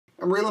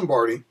I'm Ray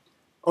Lombardi,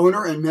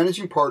 owner and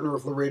managing partner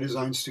of Lorray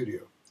Design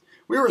Studio.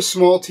 We are a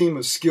small team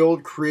of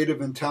skilled,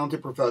 creative, and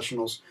talented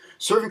professionals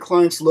serving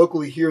clients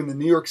locally here in the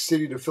New York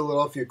City to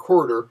Philadelphia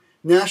corridor,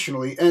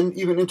 nationally, and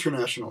even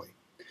internationally.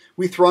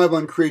 We thrive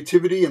on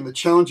creativity and the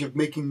challenge of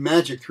making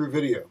magic through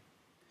video.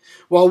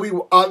 While we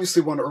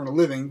obviously want to earn a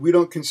living, we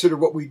don't consider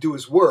what we do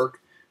as work.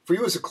 For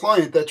you as a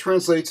client, that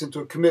translates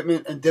into a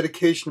commitment and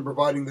dedication to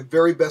providing the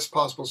very best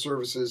possible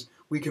services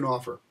we can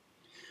offer.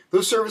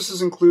 Those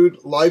services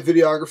include live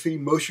videography,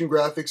 motion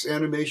graphics,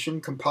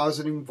 animation,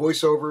 compositing,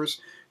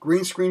 voiceovers,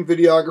 green screen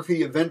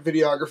videography, event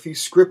videography,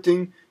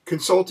 scripting,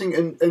 consulting,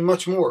 and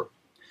much more.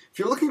 If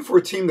you're looking for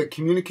a team that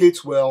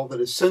communicates well, that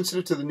is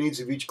sensitive to the needs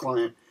of each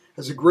client,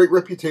 has a great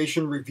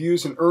reputation,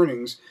 reviews, and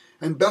earnings,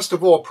 and best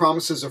of all,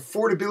 promises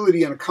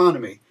affordability and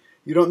economy,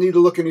 you don't need to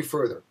look any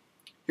further.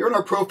 Here on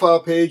our profile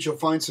page, you'll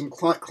find some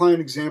client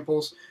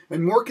examples,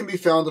 and more can be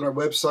found on our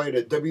website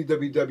at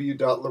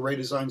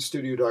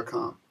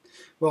www.lorraydesignstudio.com.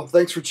 Well,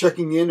 thanks for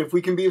checking in. If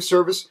we can be of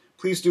service,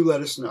 please do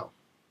let us know.